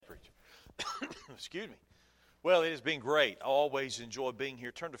Excuse me. Well, it has been great. I always enjoy being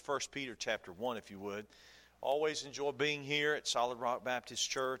here. Turn to 1 Peter chapter 1, if you would. Always enjoy being here at Solid Rock Baptist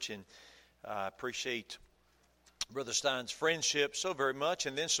Church, and I appreciate Brother Stein's friendship so very much,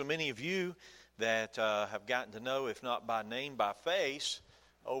 and then so many of you that have gotten to know, if not by name, by face,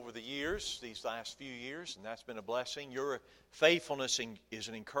 over the years, these last few years, and that's been a blessing. Your faithfulness is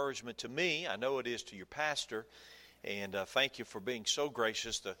an encouragement to me. I know it is to your pastor, and thank you for being so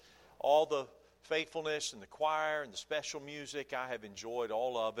gracious to all the faithfulness and the choir and the special music. I have enjoyed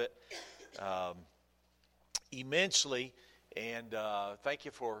all of it immensely, and thank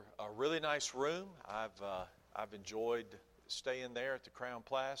you for a really nice room. I've enjoyed staying there at the Crown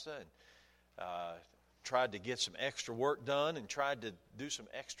Plaza and tried to get some extra work done and tried to do some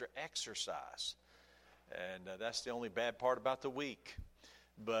extra exercise, and that's the only bad part about the week.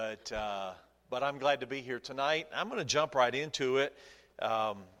 But I'm glad to be here tonight. I'm going to jump right into it.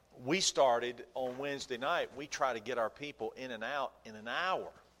 We started on Wednesday night. We try to get our people in and out in an hour,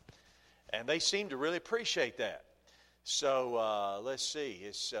 and they seem to really appreciate that. So let's see,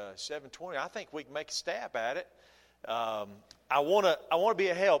 it's 7:20. I think we can make a stab at it. I want to be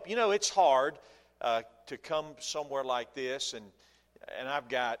a help. You know, it's hard to come somewhere like this, and I've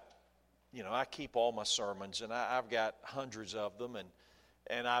got, you know, I keep all my sermons, and I've got hundreds of them,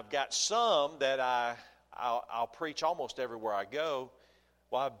 and I've got some that I'll preach almost everywhere I go.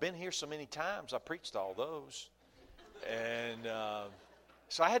 Well, I've been here so many times, I preached all those. And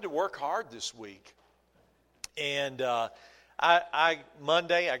so I had to work hard this week. And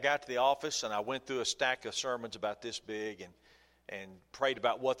Monday, I got to the office, and I went through a stack of sermons about this big and prayed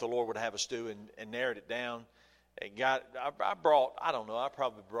about what the Lord would have us do and narrowed it down. And I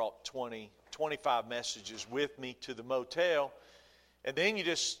probably brought 20, 25 messages with me to the motel. And then you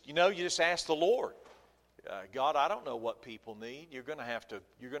just ask the Lord, God, I don't know what people need. You're going to have to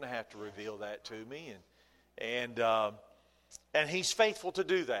reveal that to me, and He's faithful to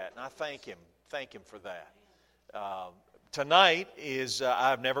do that, and I thank Him for that. Tonight is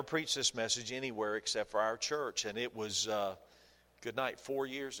I've never preached this message anywhere except for our church, and it was good night 4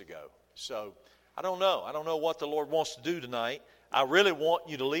 years ago. So I don't know what the Lord wants to do tonight. I really want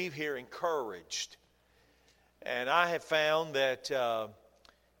you to leave here encouraged, and I have found that.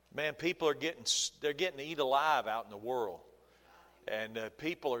 Man, people are getting to eat alive out in the world. And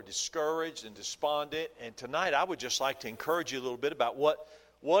people are discouraged and despondent. And tonight I would just like to encourage you a little bit about what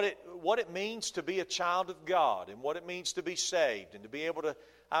it means to be a child of God and what it means to be saved and to be able to.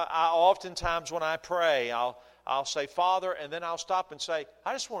 I oftentimes when I pray, I'll say, Father, and then I'll stop and say,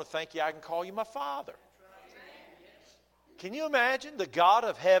 I just want to thank you I can call you my Father. Can you imagine the God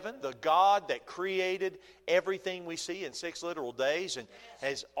of heaven, the God that created everything we see in 6 literal days and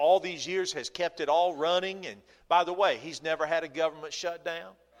has all these years has kept it all running? And by the way, He's never had a government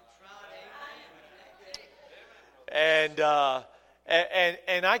shutdown. And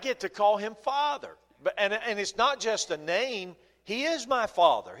I get to call Him Father. And it's not just a name. He is my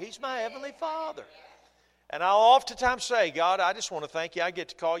Father. He's my Heavenly Father. And I'll oftentimes say, God, I just want to thank you I get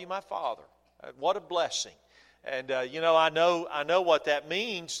to call you my Father. What a blessing. And, I know what that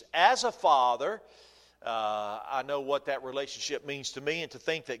means as a father. I know what that relationship means to me, and to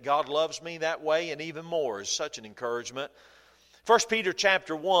think that God loves me that way and even more is such an encouragement. 1 Peter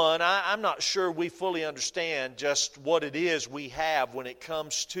chapter 1, I'm not sure we fully understand just what it is we have when it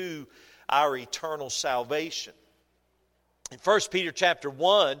comes to our eternal salvation. In 1 Peter chapter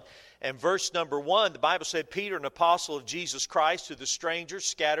 1, and verse number 1, the Bible said, Peter, an apostle of Jesus Christ, to the strangers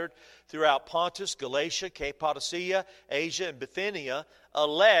scattered throughout Pontus, Galatia, Cappadocia, Asia, and Bithynia,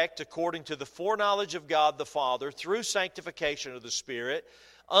 elect according to the foreknowledge of God the Father, through sanctification of the Spirit,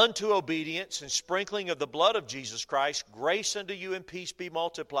 unto obedience and sprinkling of the blood of Jesus Christ, grace unto you and peace be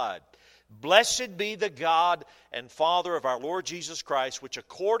multiplied. Blessed be the God and Father of our Lord Jesus Christ, which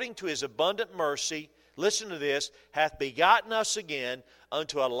according to His abundant mercy, listen to this, hath begotten us again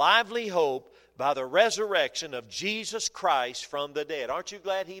unto a lively hope by the resurrection of Jesus Christ from the dead. Aren't you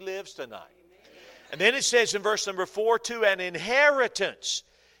glad He lives tonight? Amen. And then it says in verse number 4, to an inheritance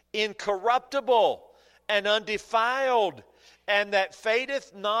incorruptible and undefiled, and that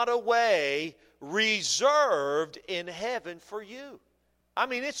fadeth not away, reserved in heaven for you. I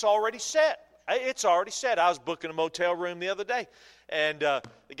mean, it's already set. It's already set. I was booking a motel room the other day, and the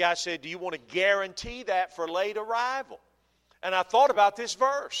guy said, do you want to guarantee that for late arrival? And I thought about this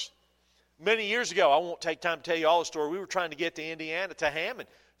verse. Many years ago, I won't take time to tell you all the story. We were trying to get to Indiana, to Hammond,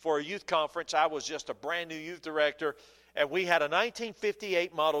 for a youth conference. I was just a brand new youth director, and we had a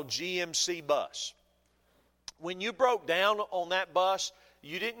 1958 model GMC bus. When you broke down on that bus,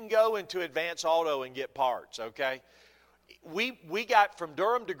 you didn't go into Advance Auto and get parts, okay? we got from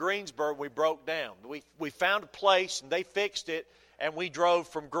Durham to Greensboro, we broke down. We found a place, and they fixed it, and we drove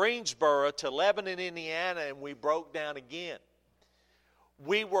from Greensboro to Lebanon, Indiana, and we broke down again.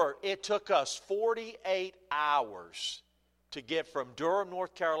 It took us 48 hours to get from Durham,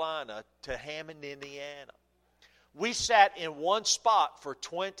 North Carolina to Hammond, Indiana. We sat in one spot for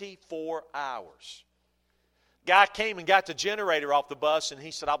 24 hours. Guy came and got the generator off the bus, and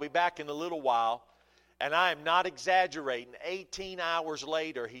he said, I'll be back in a little while. And I am not exaggerating. 18 hours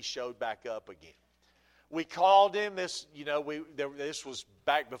later, he showed back up again. We called him. This was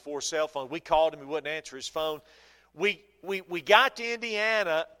back before cell phones. We called him. He wouldn't answer his phone. We got to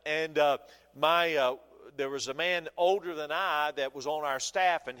Indiana, and there was a man older than I that was on our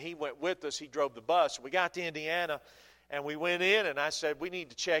staff, and he went with us. He drove the bus. We got to Indiana, and we went in, and I said, we need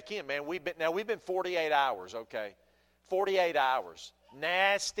to check in, man. We've been 48 hours, okay? 48 hours.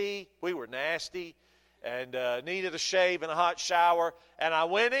 Nasty. We were nasty. And needed a shave and a hot shower. And I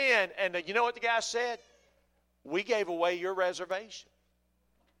went in, and you know what the guy said? We gave away your reservation.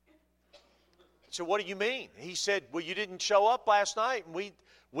 So what do you mean? He said, well, you didn't show up last night, and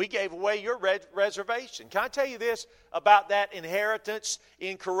we gave away your reservation. Can I tell you this about that inheritance,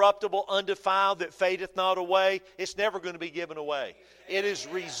 incorruptible, undefiled, that fadeth not away? It's never going to be given away. It is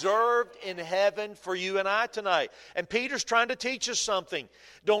reserved in heaven for you and I tonight. And Peter's trying to teach us something.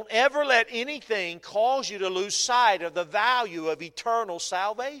 Don't ever let anything cause you to lose sight of the value of eternal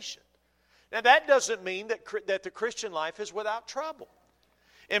salvation. Now, that doesn't mean that the Christian life is without trouble.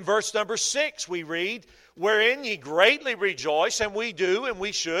 In verse number 6, we read, wherein ye greatly rejoice, and we do, and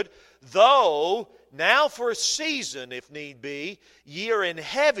we should, though now for a season, if need be, ye are in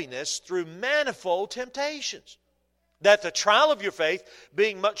heaviness through manifold temptations. That the trial of your faith,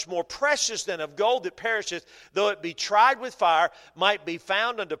 being much more precious than of gold that perisheth, though it be tried with fire, might be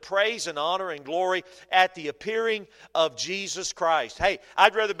found unto praise and honor and glory at the appearing of Jesus Christ. Hey,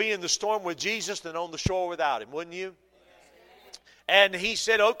 I'd rather be in the storm with Jesus than on the shore without Him, wouldn't you? And He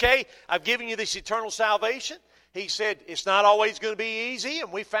said, okay, I've given you this eternal salvation. He said, it's not always going to be easy,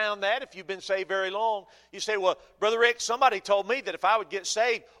 and we found that if you've been saved very long. You say, well, Brother Rick, somebody told me that if I would get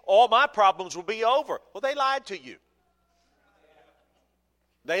saved, all my problems will be over. Well, they lied to you.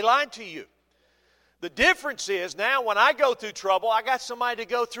 They lied to you. The difference is now when I go through trouble, I got somebody to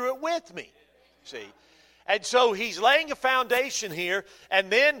go through it with me. See? And so he's laying a foundation here,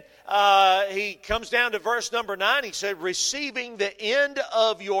 and then he comes down to verse number 9. He said, receiving the end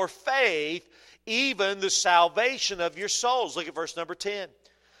of your faith, even the salvation of your souls. Look at verse number 10.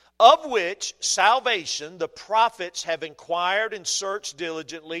 Of which salvation the prophets have inquired and searched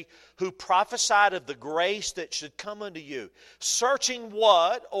diligently, who prophesied of the grace that should come unto you, searching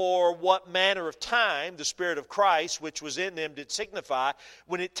what or what manner of time the Spirit of Christ, which was in them, did signify,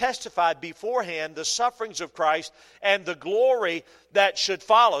 when it testified beforehand the sufferings of Christ and the glory that should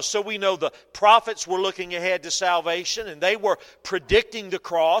follow. So we know the prophets were looking ahead to salvation, and they were predicting the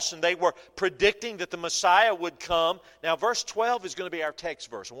cross, and they were predicting that the Messiah would come. Now verse 12 is going to be our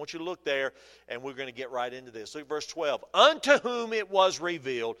text verse. I want you to look there, and we're going to get right into this. Look at verse 12. Unto whom it was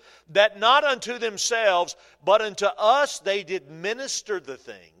revealed, that not unto themselves, but unto us they did minister the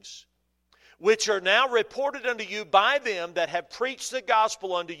things, which are now reported unto you by them that have preached the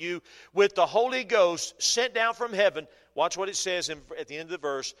gospel unto you with the Holy Ghost sent down from heaven. Watch what it says at the end of the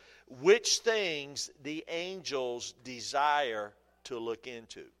verse. Which things the angels desire to look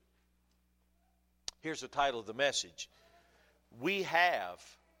into. Here's the title of the message. We have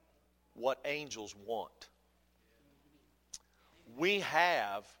what angels want. We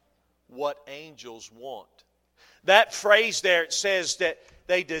have what angels want. That phrase there, it says that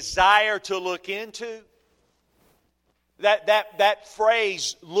they desire to look into. That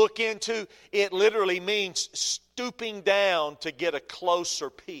phrase, look into, it literally means stooping down to get a closer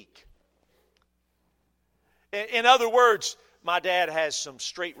peek. In other words, my dad has some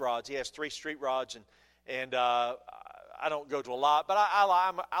street rods. He has 3 street rods, and I don't go to a lot, but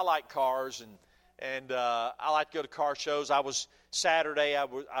I like cars, and I like to go to car shows. Saturday,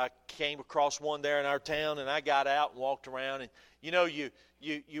 I came across one there in our town, and I got out and walked around. And you know,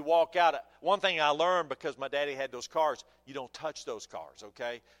 you walk out. One thing I learned, because my daddy had those cars, you don't touch those cars,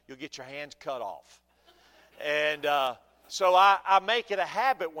 okay? You'll get your hands cut off. And so I make it a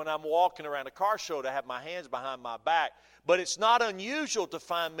habit when I'm walking around a car show to have my hands behind my back. But it's not unusual to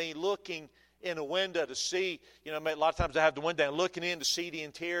find me looking in a window to see, a lot of times I have the window down, looking in to see the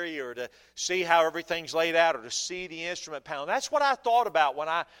interior, or to see how everything's laid out, or to see the instrument panel. That's what I thought about when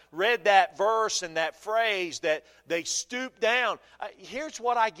I read that verse and that phrase, that they stoop down. Here's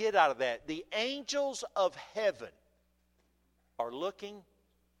what I get out of that. The angels of heaven are looking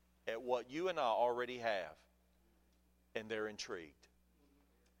at what you and I already have. and they're intrigued.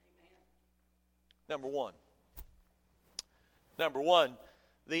 Number one,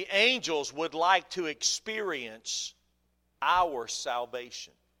 the angels would like to experience our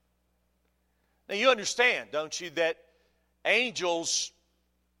salvation. Now you understand, don't you, that angels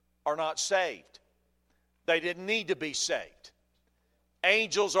are not saved. They didn't need to be saved.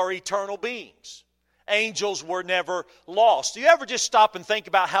 Angels are eternal beings. Angels were never lost. Do you ever just stop and think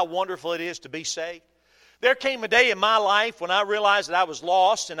about how wonderful it is to be saved? There came a day in my life when I realized that I was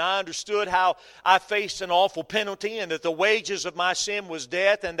lost, and I understood how I faced an awful penalty, and that the wages of my sin was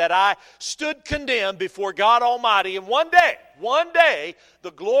death, and that I stood condemned before God Almighty. And one day,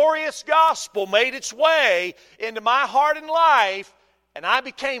 the glorious gospel made its way into my heart and life, and I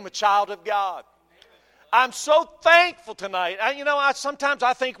became a child of God. I'm so thankful tonight. Sometimes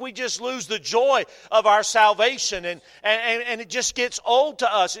I think we just lose the joy of our salvation, and it just gets old to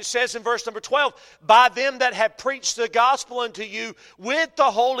us. It says in verse number 12, by them that have preached the gospel unto you with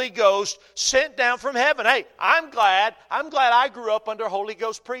the Holy Ghost sent down from heaven. Hey, I'm glad I grew up under Holy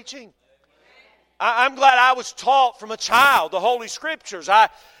Ghost preaching. I'm glad I was taught from a child the Holy Scriptures.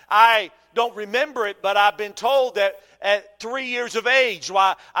 I don't remember it, but I've been told that at 3 years of age,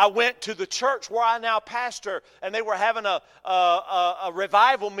 I went to the church where I now pastor, and they were having a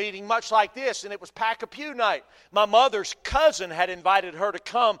revival meeting much like this, and it was Pack-a-Pew night. My mother's cousin had invited her to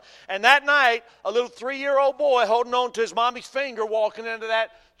come, and that night, a little 3-year-old boy holding on to his mommy's finger walking into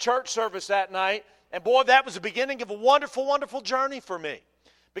that church service that night, and boy, that was the beginning of a wonderful, wonderful journey for me.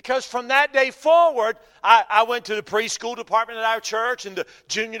 Because from that day forward, I went to the preschool department at our church and the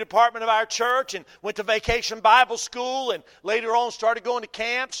junior department of our church, and went to vacation Bible school, and later on started going to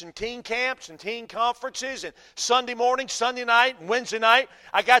camps and teen conferences, and Sunday morning, Sunday night, and Wednesday night,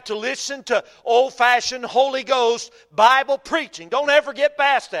 I got to listen to old-fashioned Holy Ghost Bible preaching. Don't ever get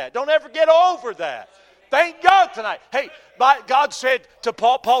past that. Don't ever get over that. Thank God tonight. Hey, God said to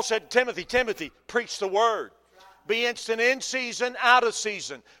Paul said to Timothy, preach the word. Be instant in season, out of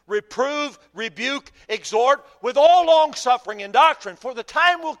season. Reprove, rebuke, exhort with all longsuffering and doctrine. For the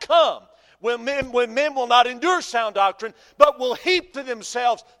time will come when men will not endure sound doctrine, but will heap to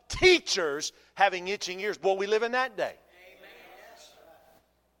themselves teachers having itching ears. Boy, we live in that day.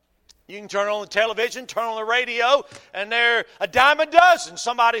 You can turn on the television, turn on the radio, and they're a dime a dozen.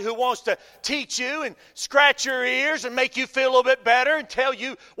 Somebody who wants to teach you and scratch your ears and make you feel a little bit better and tell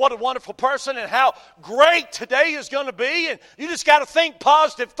you what a wonderful person and how great today is going to be. And you just got to think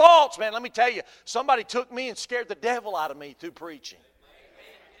positive thoughts, man. Let me tell you, somebody took me and scared the devil out of me through preaching.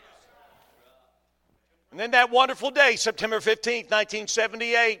 And then that wonderful day, September 15th,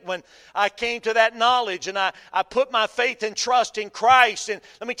 1978, when I came to that knowledge and I put my faith and trust in Christ. And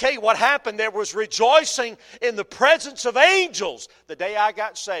let me tell you what happened. There was rejoicing in the presence of angels the day I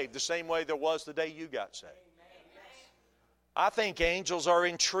got saved, the same way there was the day you got saved. I think angels are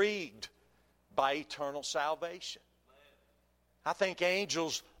intrigued by eternal salvation. I think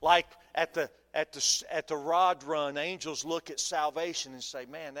angels, like at the rod run, angels look at salvation and say,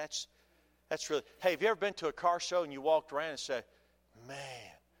 man, that's really... Hey, have you ever been to a car show and you walked around and said, man,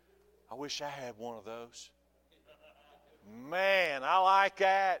 I wish I had one of those. Man, I like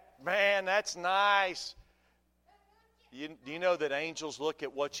that. Man, that's nice. Do you know that angels look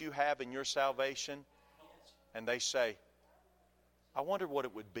at what you have in your salvation and they say, I wonder what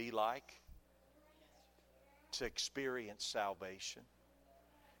it would be like to experience salvation.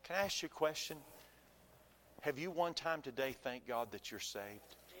 Can I ask you a question? Have you one time today thanked God that you're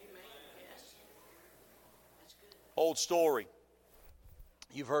saved? Old story.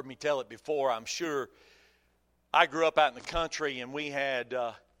 You've heard me tell it before, I'm sure. I grew up out in the country, and we had,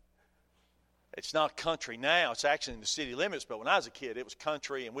 it's not country now, it's actually in the city limits, but when I was a kid, it was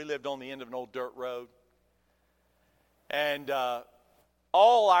country, and we lived on the end of an old dirt road. And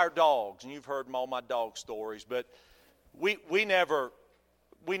all our dogs, and you've heard all my dog stories, but we never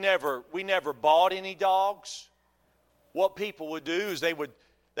bought any dogs. What people would do is they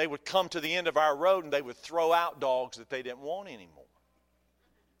would come to the end of our road and they would throw out dogs that they didn't want anymore.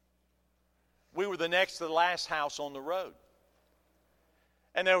 We were the next to the last house on the road.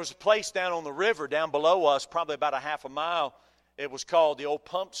 And there was a place down on the river down below us, probably about a half a mile. It was called the old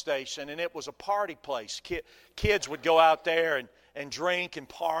pump station, and it was a party place. Kids would go out there and drink and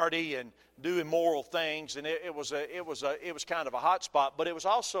party and do immoral things, and it was kind of a hot spot, but it was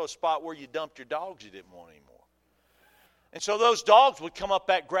also a spot where you dumped your dogs you didn't want anymore. And so those dogs would come up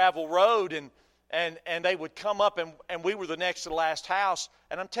that gravel road, and they would come up, and we were the next to the last house.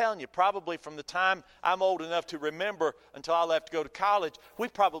 And I'm telling you, probably from the time I'm old enough to remember until I left to go to college, we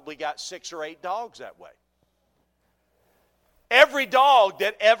probably got 6 or 8 dogs that way. Every dog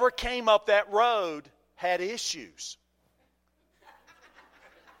that ever came up that road had issues.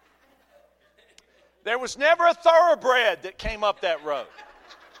 There was never a thoroughbred that came up that road.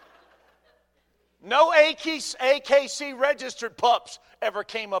 No AKC registered pups ever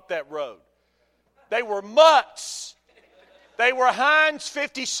came up that road. They were mutts. They were Heinz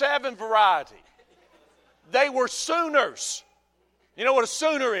 57 variety. They were Sooners. You know what a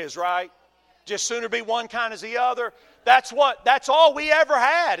Sooner is, right? Just sooner be one kind as the other. That's all we ever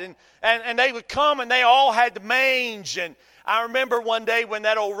had. And they would come and they all had the mange. And I remember one day when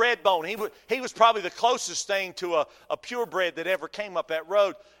that old Redbone, he was probably the closest thing to a purebred that ever came up that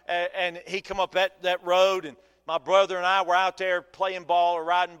road. And he come up that road, and my brother and I were out there playing ball or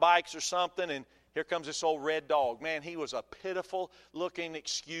riding bikes or something, and here comes this old red dog. Man, he was a pitiful-looking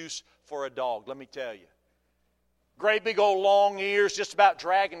excuse for a dog, let me tell you. Great big old long ears, just about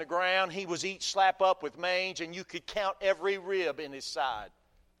dragging the ground. He was each slap up with mange, and you could count every rib in his side.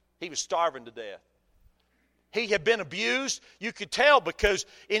 He was starving to death. He had been abused. You could tell because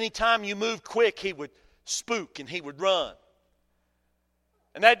anytime you moved quick, he would spook and he would run.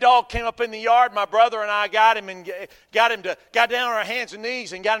 And that dog came up in the yard. My brother and I got him and got down on our hands and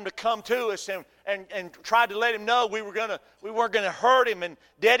knees and got him to come to us and tried to let him know we weren't gonna hurt him. And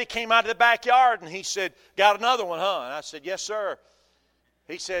Daddy came out of the backyard and he said, "Got another one, huh?" And I said, "Yes, sir."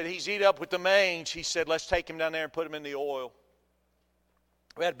 He said, "He's eat up with the mange." He said, "Let's take him down there and put him in the oil."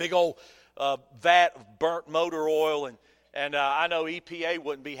 We had a big old vat of burnt motor oil, and I know EPA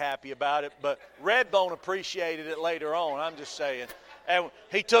wouldn't be happy about it, but Redbone appreciated it later on. I'm just saying. And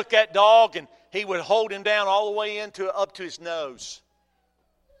he took that dog and he would hold him down all the way up to his nose.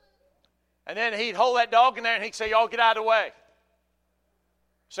 And then he'd hold that dog in there and he'd say, "Y'all get out of the way."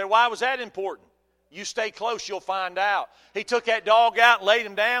 So why was that important? You stay close, you'll find out. He took that dog out and laid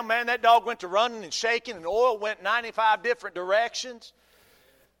him down. Man, that dog went to running and shaking, and oil went 95 different directions.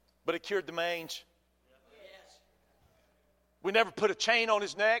 But it cured the mange. We never put a chain on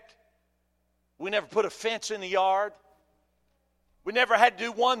his neck. We never put a fence in the yard. We never had to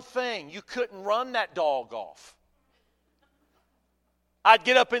do one thing. You couldn't run that dog off. I'd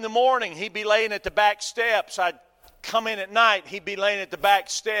get up in the morning. He'd be laying at the back steps. I'd come in at night. He'd be laying at the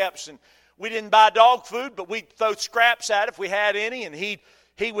back steps. And we didn't buy dog food, but we'd throw scraps at it if we had any, and he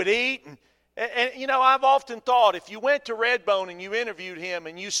would eat. And you know, I've often thought, if you went to Redbone and you interviewed him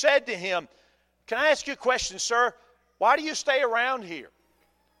and you said to him, "Can I ask you a question, sir? Why do you stay around here?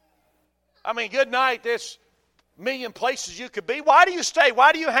 I mean, good night, there's a million places you could be. Why do you stay?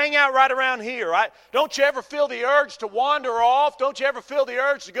 Why do you hang out right around here? Don't you ever feel the urge to wander off? Don't you ever feel the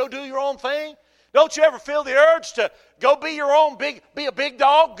urge to go do your own thing? Don't you ever feel the urge to go be your own be a big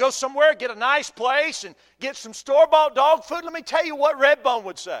dog, go somewhere, get a nice place, and get some store-bought dog food?" Let me tell you what Redbone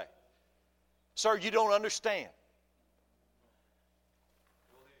would say. "Sir, you don't understand.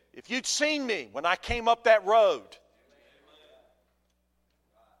 If you'd seen me when I came up that road,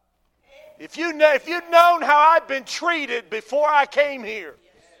 if you'd known how I'd been treated before I came here,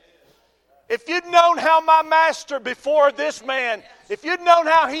 if you'd known how my master before this man, if you'd known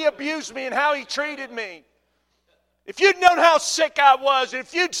how he abused me and how he treated me, if you'd known how sick I was,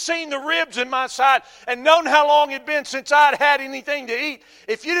 if you'd seen the ribs in my side and known how long it'd been since I'd had anything to eat,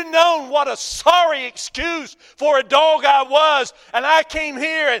 if you'd have known what a sorry excuse for a dog I was, and I came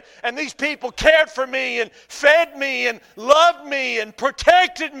here and these people cared for me and fed me and loved me and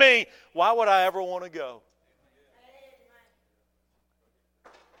protected me, why would I ever want to go?"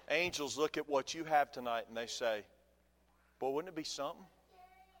 Angels look at what you have tonight and they say, "Boy, wouldn't it be something?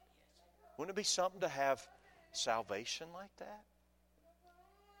 Wouldn't it be something to have salvation like that?"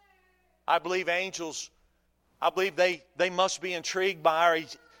 I believe angels, they must be intrigued by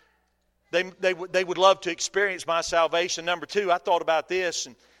they would love to experience my salvation. Number two, I thought about this,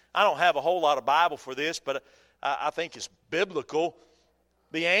 and I don't have a whole lot of Bible for this, but I think it's biblical.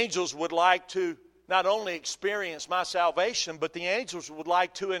 The angels would like to not only experience my salvation, but the angels would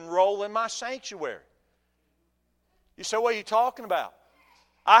like to enroll in my sanctuary. You say, "What are you talking about?"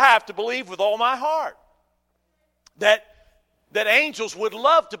 I have to believe with all my heart that angels would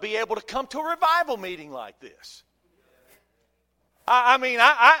love to be able to come to a revival meeting like this.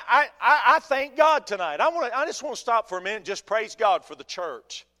 I thank God tonight. I just want to stop for a minute and just praise God for the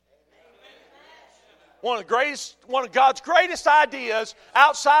church. One of God's greatest ideas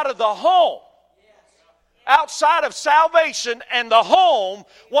outside of the home, outside of salvation and the home,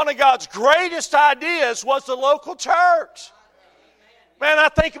 one of God's greatest ideas was the local church. Man, I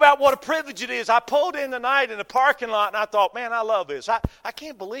think about what a privilege it is. I pulled in tonight in the parking lot and I thought, man, I love this. I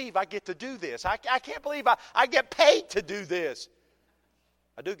can't believe I get to do this. I can't believe I get paid to do this.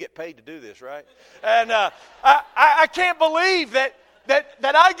 I do get paid to do this, right? And I can't believe that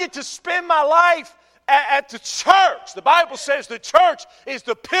I get to spend my life at the church. The Bible says the church is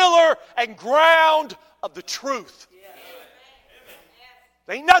the pillar and ground of the truth.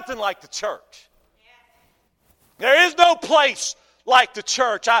 There ain't nothing like the church. There is no place like the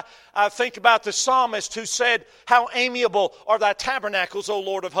church. I think about the psalmist who said, how amiable are thy tabernacles, O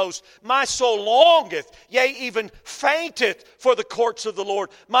Lord of hosts. My soul longeth, yea, even fainteth for the courts of the Lord.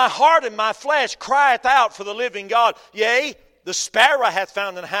 My heart and my flesh crieth out for the living God. Yea, the sparrow hath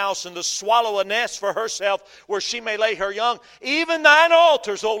found an house, and the swallow a nest for herself, where she may lay her young. Even thine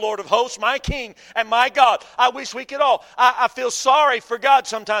altars, O Lord of hosts, my King and my God. I wish we could all. I feel sorry for God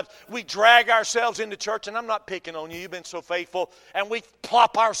sometimes. We drag ourselves into church, and I'm not picking on you. You've been so faithful. And we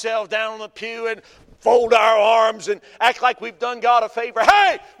plop ourselves down on the pew and fold our arms and act like we've done God a favor.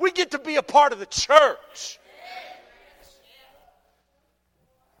 Hey, we get to be a part of the church.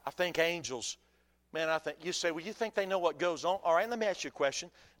 I think angels... Man, I think you say, well, you think they know what goes on? All right, let me ask you a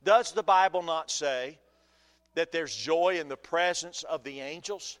question. Does the Bible not say that there's joy in the presence of the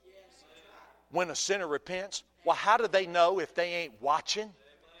angels when a sinner repents? Well, how do they know if they ain't watching?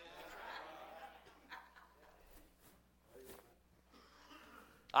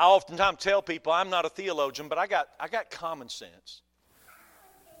 I oftentimes tell people I'm not a theologian, but I got common sense.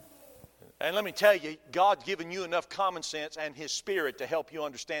 And let me tell you, God's given you enough common sense and His Spirit to help you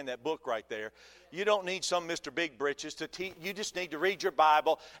understand that book right there. You don't need some Mr. Big Britches to teach. You just need to read your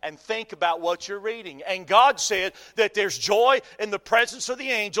Bible and think about what you're reading. And God said that there's joy in the presence of the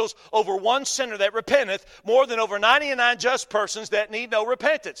angels over one sinner that repenteth more than over 99 just persons that need no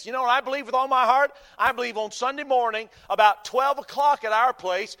repentance. You know what I believe with all my heart? I believe on Sunday morning about 12 o'clock at our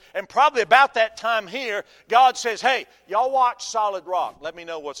place and probably about that time here, God says, hey, y'all watch Solid Rock. Let me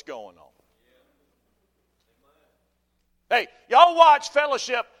know what's going on. Hey, y'all watch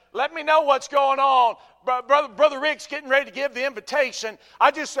Fellowship. Let me know what's going on. Brother Rick's getting ready to give the invitation.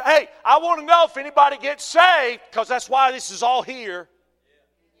 I want to know if anybody gets saved, because that's why this is all here.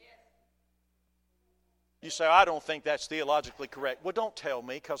 You say, I don't think that's theologically correct. Well, don't tell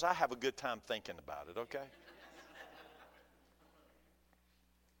me, because I have a good time thinking about it, okay?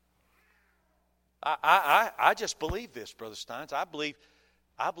 I just believe this, Brother Steins. I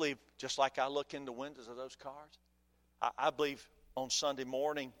believe just like I look in the windows of those cars, I believe on Sunday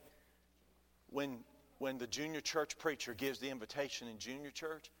morning when the junior church preacher gives the invitation in junior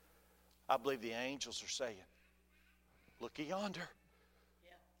church, I believe the angels are saying, looky yonder. Yeah.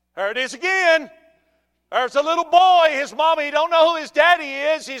 There it is again. There's a little boy, his mama, he don't know who his daddy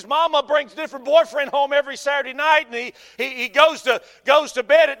is. His mama brings a different boyfriend home every Saturday night, and he goes to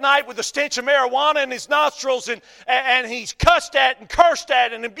bed at night with the stench of marijuana in his nostrils, and he's cussed at and cursed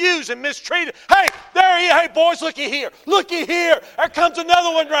at and abused and mistreated. Hey, there he is. Hey, boys, looky here. Looky here. There comes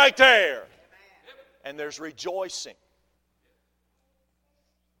another one right there. And there's rejoicing.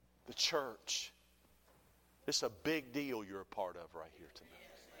 The church. It's a big deal you're a part of right here tonight.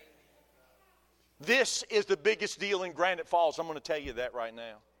 This is the biggest deal in Granite Falls. I'm going to tell you that right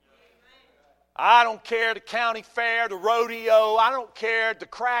now. I don't care the county fair, the rodeo. I don't care the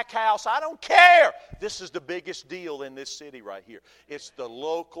crack house. I don't care. This is the biggest deal in this city right here. It's the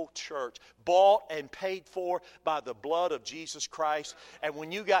local church, bought and paid for by the blood of Jesus Christ. And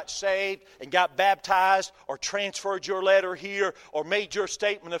when you got saved and got baptized or transferred your letter here or made your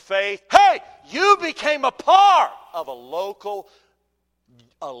statement of faith, hey, you became a part of a local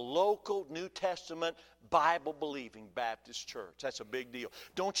New Testament Bible-believing Baptist church. That's a big deal.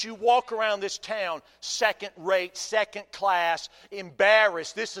 Don't you walk around this town second-rate, second-class,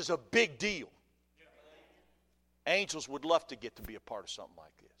 embarrassed. This is a big deal. Angels would love to get to be a part of something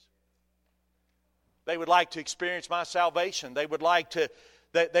like this. They would like to experience my salvation. They would like to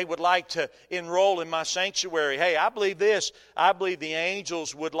enroll in my sanctuary. Hey, I believe this. I believe the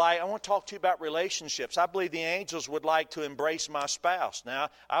angels would like, I want to talk to you about relationships. I believe the angels would like to embrace my spouse. Now,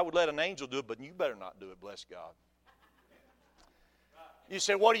 I would let an angel do it, but you better not do it, bless God. You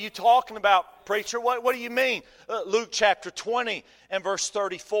say, what are you talking about, preacher? What do you mean? Luke chapter 20 and verse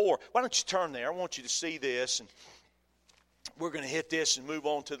 34. Why don't you turn there? I want you to see this. And we're going to hit this and move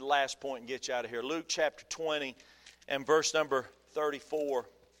on to the last point and get you out of here. Luke chapter 20 and verse number 34.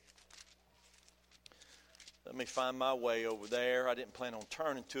 Let me find my way over there. I didn't plan on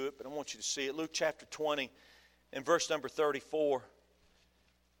turning to it, but I want you to see it. Luke chapter 20 and verse number 34.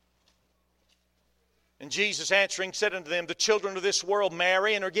 And Jesus answering said unto them, the children of this world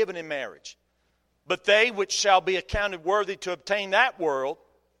marry and are given in marriage. But they which shall be accounted worthy to obtain that world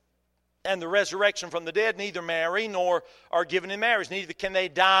and the resurrection from the dead neither marry nor are given in marriage. Neither can they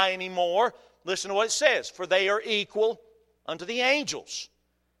die anymore. Listen to what it says. For they are equal unto the angels,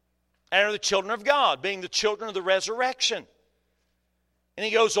 and are the children of God, being the children of the resurrection. And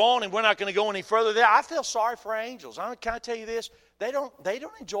he goes on, and we're not going to go any further there. I feel sorry for angels. Can I tell you this? They don't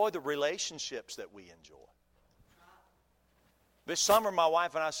enjoy the relationships that we enjoy. This summer, my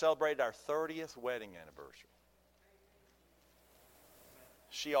wife and I celebrated our 30th wedding anniversary.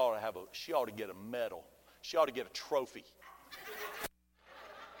 She ought to get a medal. She ought to get a trophy.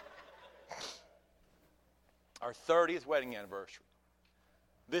 Our 30th wedding anniversary.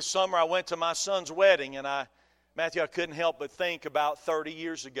 This summer, I went to my son's wedding, and Matthew, I couldn't help but think about 30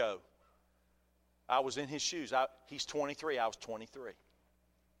 years ago. I was in his shoes. He's 23. I was 23.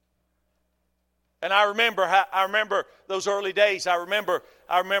 And I remember those early days. I remember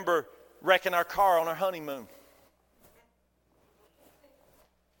wrecking our car on our honeymoon.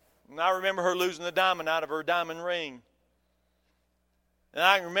 And I remember her losing the diamond out of her diamond ring. And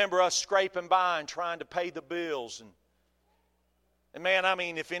I remember us scraping by and trying to pay the bills. And man, I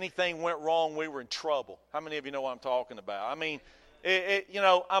mean, if anything went wrong, we were in trouble. How many of you know what I'm talking about? I mean,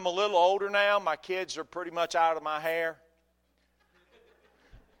 I'm a little older now. My kids are pretty much out of my hair.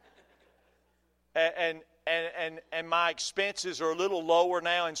 And my expenses are a little lower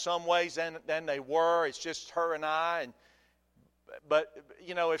now in some ways than they were. It's just her and I. But,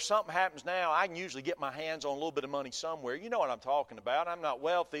 if something happens now, I can usually get my hands on a little bit of money somewhere. You know what I'm talking about. I'm not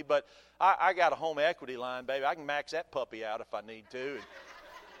wealthy, but I got a home equity line, baby. I can max that puppy out if I need to. And,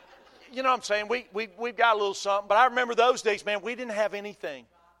 you know what I'm saying? We've got a little something. But I remember those days, man, we didn't have anything.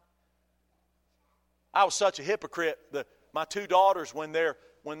 I was such a hypocrite. My two daughters, when their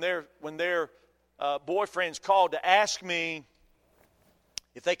boyfriends called to ask me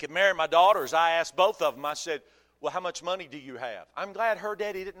if they could marry my daughters, I asked both of them. I said, well, how much money do you have? I'm glad her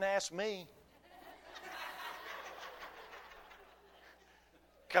daddy didn't ask me.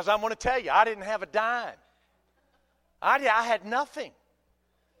 Because I'm going to tell you, I didn't have a dime. I had nothing.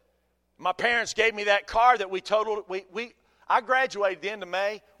 My parents gave me that car that we totaled. I graduated at the end of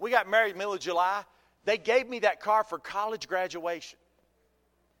May. We got married middle of July. They gave me that car for college graduation.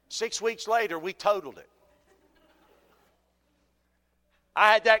 6 weeks later, we totaled it.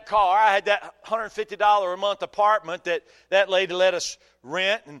 I had that car. I had that $150 a month apartment that lady let us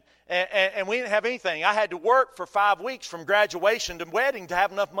rent, and we didn't have anything. I had to work for 5 weeks from graduation to wedding to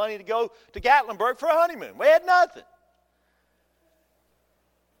have enough money to go to Gatlinburg for a honeymoon. We had nothing.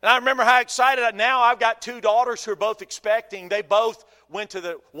 And I remember how excited now I've got two daughters who are both expecting. They both one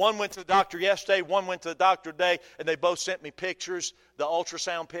went to the doctor yesterday, one went to the doctor today, and they both sent me pictures, the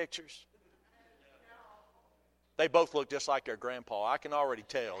ultrasound pictures. They both look just like their grandpa. I can already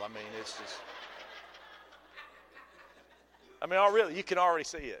tell. I mean, it's just. Really, you can already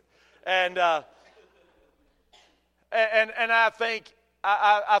see it, and I think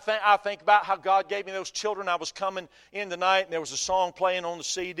I think about how God gave me those children. I was coming in tonight, and there was a song playing on the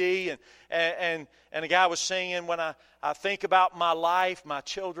CD, and a guy was singing. When I think about my life, my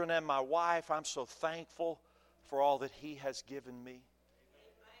children, and my wife, I'm so thankful for all that He has given me.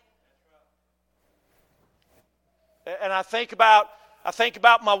 And I think about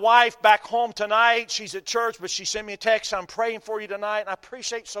my wife back home tonight. She's at church, but she sent me a text. I'm praying for you tonight, and I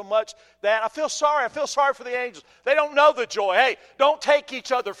appreciate so much that. I feel sorry for the angels. They don't know the joy. Hey, don't take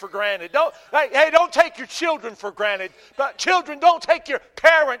each other for granted. Don't take your children for granted. But children, don't take your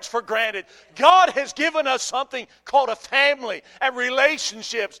parents for granted. God has given us something called a family and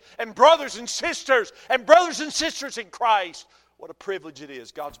relationships and brothers and sisters in Christ. What a privilege it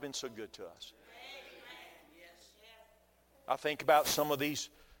is. God's been so good to us. I think about some of these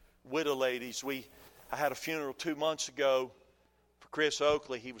widow ladies. I had a funeral 2 months ago for Chris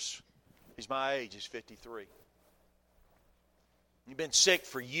Oakley. He's my age. He's 53. He'd been sick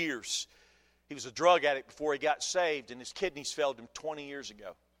for years. He was a drug addict before he got saved, and his kidneys failed him 20 years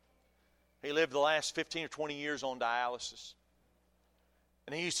ago. He lived the last 15 or 20 years on dialysis.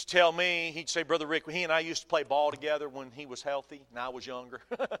 And he used to tell me, he'd say, Brother Rick, he and I used to play ball together when he was healthy and I was younger.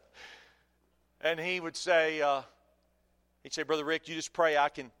 And he would say, Brother Rick, you just pray I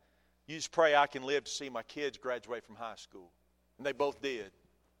can live to see my kids graduate from high school. And they both did.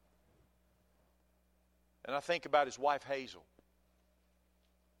 And I think about his wife, Hazel.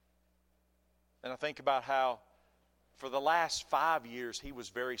 And I think about how for the last 5 years he was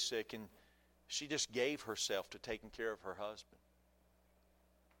very sick, and she just gave herself to taking care of her husband.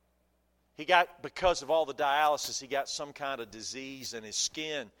 Because of all the dialysis, he got some kind of disease, and his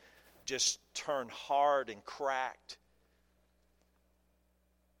skin just turned hard and cracked.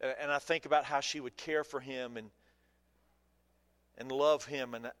 And I think about how she would care for him and love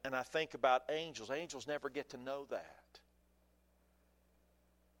him. And I think about angels. Angels never get to know that.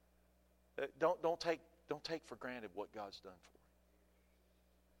 Don't take for granted what God's done for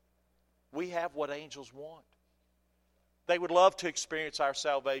you. We have what angels want. They would love to experience our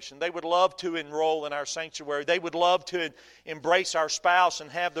salvation. They would love to enroll in our sanctuary. They would love to embrace our spouse and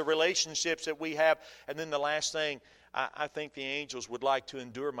have the relationships that we have. And then the last thing, I think the angels would like to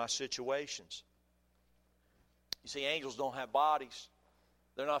endure my situations. You see, angels don't have bodies.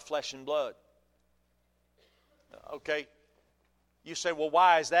 They're not flesh and blood. Okay? You say, well,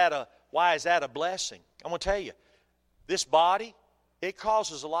 why is that a blessing? I'm going to tell you, this body, it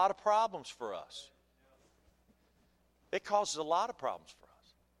causes a lot of problems for us. It causes a lot of problems for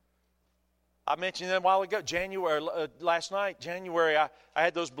us. I mentioned that a while ago, last night, January, I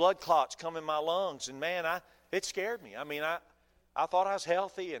had those blood clots come in my lungs, and man, it scared me. I mean, I thought I was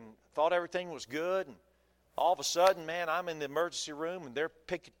healthy and thought everything was good, and all of a sudden, man, I'm in the emergency room, and they're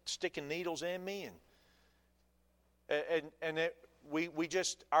sticking needles in me,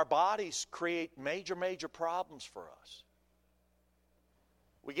 our bodies create major problems for us.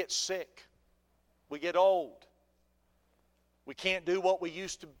 We get sick. We get old. We can't do what we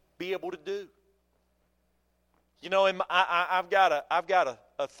used to be able to do. You know, I've got a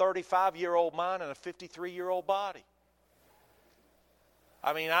 35-year-old mind and a 53-year-old body.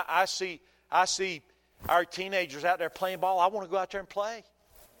 I mean, I see our teenagers out there playing ball. I want to go out there and play.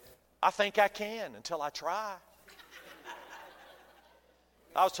 I think I can until I try.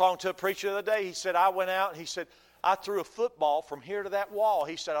 I was talking to a preacher the other day. He said, I went out and he said, I threw a football from here to that wall.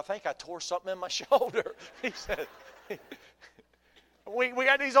 He said, I think I tore something in my shoulder. He said, we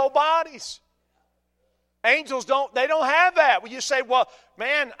got these old bodies. Angels don't have that. Well, you say, well,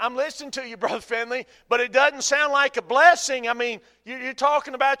 man, I'm listening to you, Brother Finley, but it doesn't sound like a blessing. I mean, you're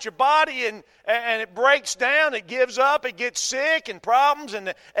talking about your body and it breaks down, it gives up, it gets sick and problems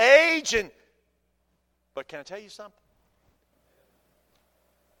and age. But can I tell you something?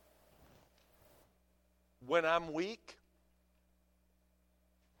 When I'm weak,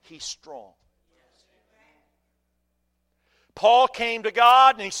 He's strong. Paul came to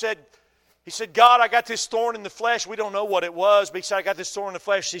God and he said, God, I got this thorn in the flesh. We don't know what it was, but he said, I got this thorn in the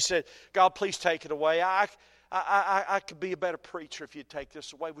flesh. He said, God, please take it away. I could be a better preacher if you'd take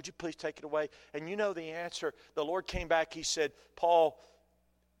this away. Would you please take it away? And you know the answer. The Lord came back. He said, Paul,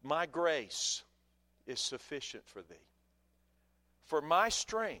 my grace is sufficient for thee. For my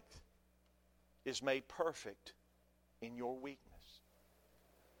strength is made perfect in your weakness.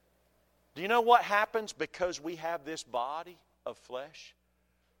 Do you know what happens because we have this body of flesh?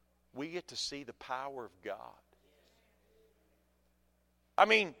 We get to see the power of God. I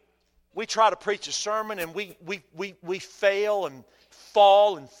mean, we try to preach a sermon and we fail and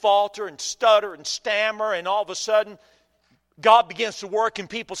fall and falter and stutter and stammer, and all of a sudden God begins to work in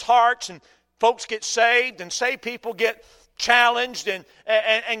people's hearts and folks get saved and saved people get challenged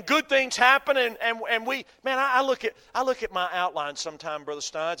and good things happen and we, man, I look at my outline sometime, Brother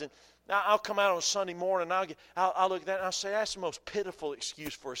Steins, and I'll come out on a Sunday morning and I'll look at that and I'll say, that's the most pitiful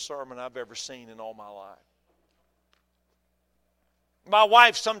excuse for a sermon I've ever seen in all my life. My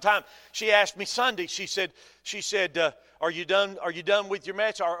wife sometime, she asked me Sunday, she said, are you done with your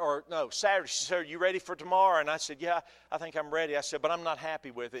message? Or no, Saturday, she said, are you ready for tomorrow? And I said, yeah, I think I'm ready. I said, but I'm not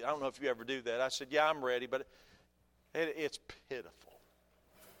happy with it. I don't know if you ever do that. I said, yeah, I'm ready, but it's pitiful.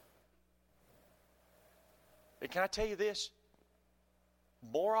 And can I tell you this?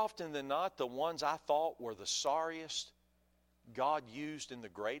 More often than not, the ones I thought were the sorriest, God used in the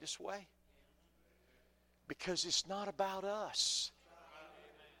greatest way. Because it's not about us.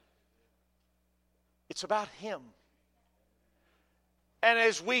 It's about Him. And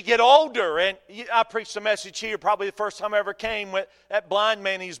as we get older, and I preached a message here, probably the first time I ever came, with that blind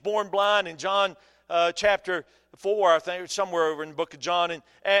man, he was born blind in John chapter 4, I think, somewhere over in the book of John.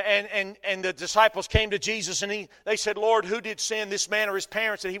 And the disciples came to Jesus and they said, Lord, who did sin, this man or his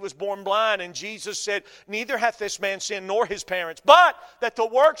parents, that he was born blind? And Jesus said, neither hath this man sinned nor his parents, but that the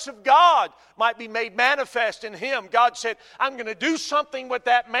works of God might be made manifest in him. God said, I'm going to do something with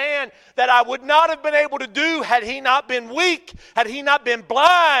that man that I would not have been able to do had he not been weak, had he not been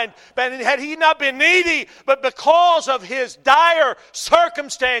blind, had he not been needy. But because of his dire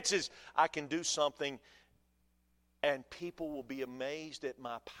circumstances, I can do something. And people will be amazed at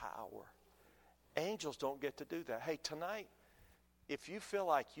my power. Angels don't get to do that. Hey, tonight, if you feel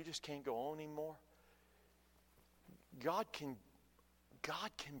like you just can't go on anymore, God can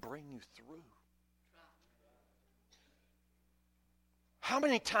bring you through. How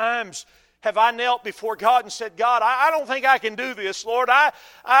many times have I knelt before God and said, God, I don't think I can do this, Lord.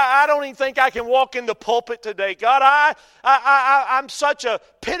 I don't even think I can walk in the pulpit today. God, I'm such a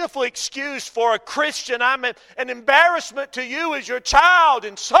pitiful excuse for a Christian. I'm an embarrassment to you as your child.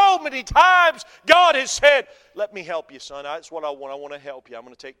 And so many times God has said, let me help you, son. That's what I want. I want to help you. I'm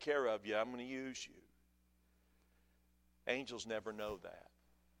going to take care of you. I'm going to use you. Angels never know that.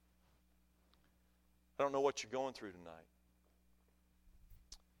 I don't know what you're going through tonight.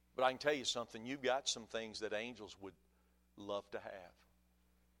 But I can tell you something. You've got some things that angels would love to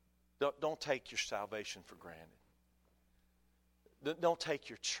have. Don't take your salvation for granted. Don't take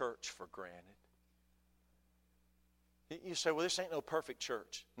your church for granted. You say, well, this ain't no perfect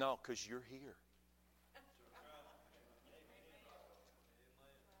church. No, because you're here.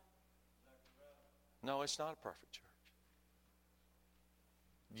 No, it's not a perfect church.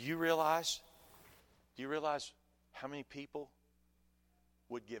 Do you realize how many people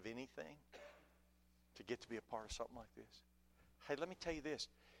would give anything to get to be a part of something like this? Hey, let me tell you this.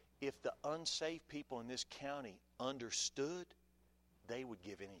 If the unsaved people in this county understood, they would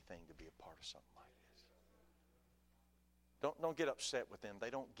give anything to be a part of something like this. Don't get upset with them.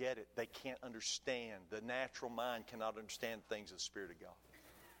 They don't get it. They can't understand. The natural mind cannot understand the things of the Spirit of God.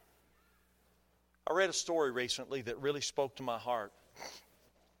 I read a story recently that really spoke to my heart.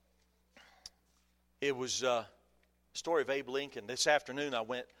 It was a story of Abe Lincoln. This afternoon I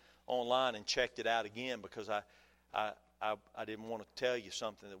went online and checked it out again because I didn't want to tell you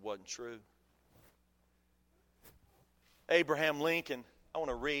something that wasn't true. Abraham Lincoln, I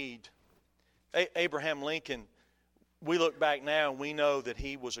want to read. Abraham Lincoln, we look back now and we know that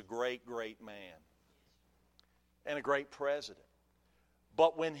he was a great, great man and a great president.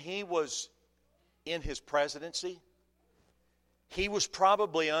 But when he was in his presidency, he was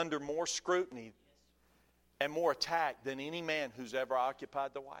probably under more scrutiny and more attack than any man who's ever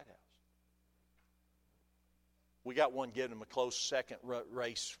occupied the White House. We got one giving him a close second in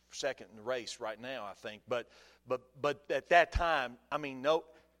the race right now, I think. But at that time, no.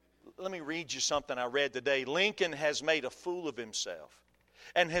 Let me read you something I read today. Lincoln has made a fool of himself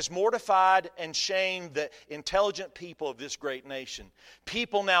and has mortified and shamed the intelligent people of this great nation.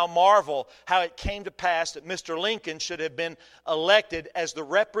 People now marvel how it came to pass that Mr. Lincoln should have been elected as the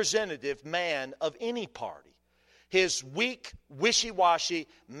representative man of any party. His weak, wishy-washy,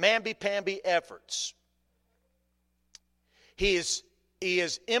 mamby-pamby efforts. He is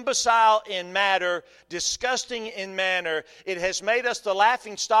imbecile in matter, disgusting in manner. It has made us the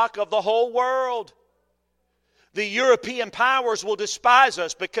laughingstock of the whole world. The European powers will despise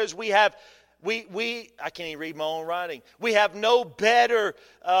us because I can't even read my own writing. We have no better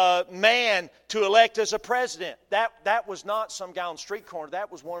man to elect as a president. That was not some guy on the street corner.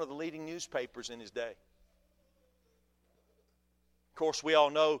 That was one of the leading newspapers in his day. Of course, we all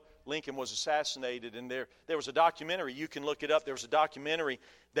know Lincoln was assassinated, and there was a documentary. You can look it up. There was a documentary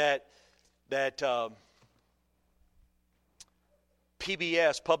that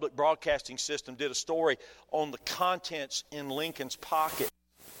PBS, Public Broadcasting System, did a story on the contents in Lincoln's pocket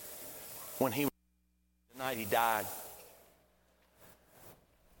when the night he died.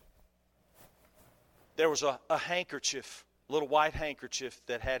 There was a handkerchief, a little white handkerchief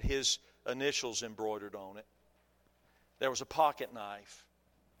that had his initials embroidered on it. There was a pocket knife.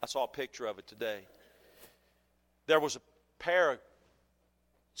 I saw a picture of it today. There was a pair of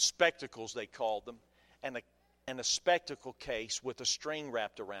spectacles, they called them, and a spectacle case with a string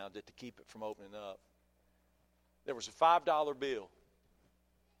wrapped around it to keep it from opening up. There was a $5 bill,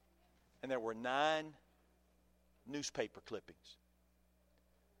 and there were 9 newspaper clippings.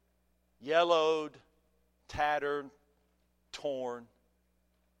 Yellowed, tattered, torn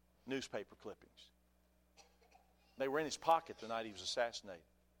newspaper clippings. They were in his pocket the night he was assassinated.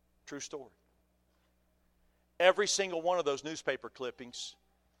 True story. Every single one of those newspaper clippings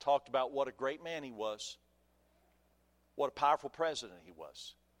talked about what a great man he was, what a powerful president he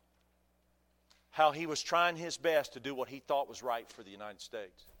was, how he was trying his best to do what he thought was right for the United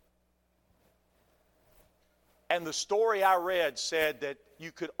States. And the story I read said that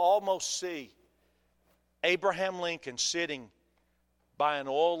you could almost see Abraham Lincoln sitting by an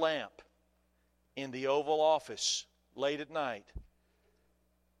oil lamp in the Oval Office late at night,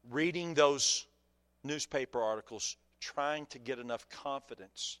 reading those newspaper articles, trying to get enough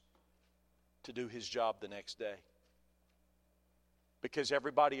confidence to do his job the next day. Because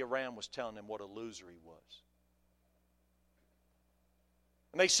everybody around was telling him what a loser he was.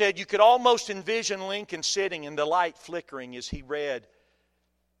 And they said you could almost envision Lincoln sitting and the light flickering as he read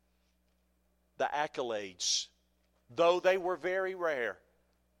the accolades, though they were very rare,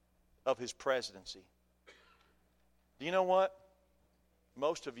 of his presidency. Do you know what?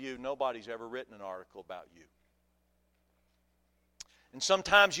 Most of you, nobody's ever written an article about you. And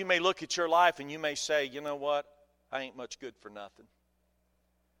sometimes you may look at your life and you may say, you know what? I ain't much good for nothing.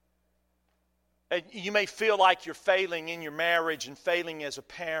 And you may feel like you're failing in your marriage and failing as a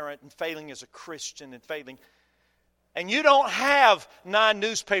parent and failing as a Christian and failing. And you don't have 9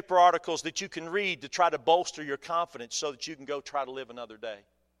 newspaper articles that you can read to try to bolster your confidence so that you can go try to live another day.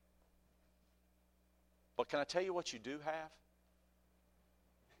 But can I tell you what you do have?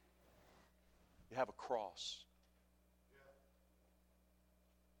 You have a cross.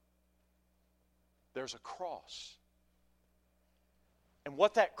 There's a cross. And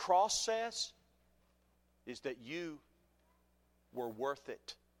what that cross says is that you were worth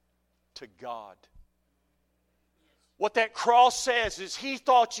it to God. What that cross says is He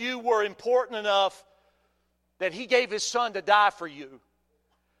thought you were important enough that He gave His Son to die for you.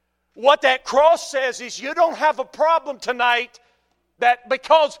 What that cross says is you don't have a problem tonight that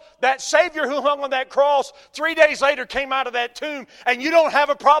because that Savior who hung on that cross 3 days later came out of that tomb, and you don't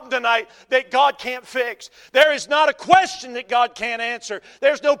have a problem tonight that God can't fix. There is not a question that God can't answer.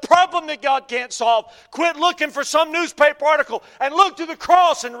 There's no problem that God can't solve. Quit looking for some newspaper article and look to the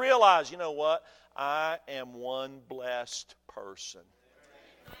cross and realize, you know what? I am one blessed person.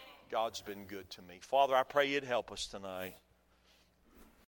 God's been good to me. Father, I pray You'd help us tonight.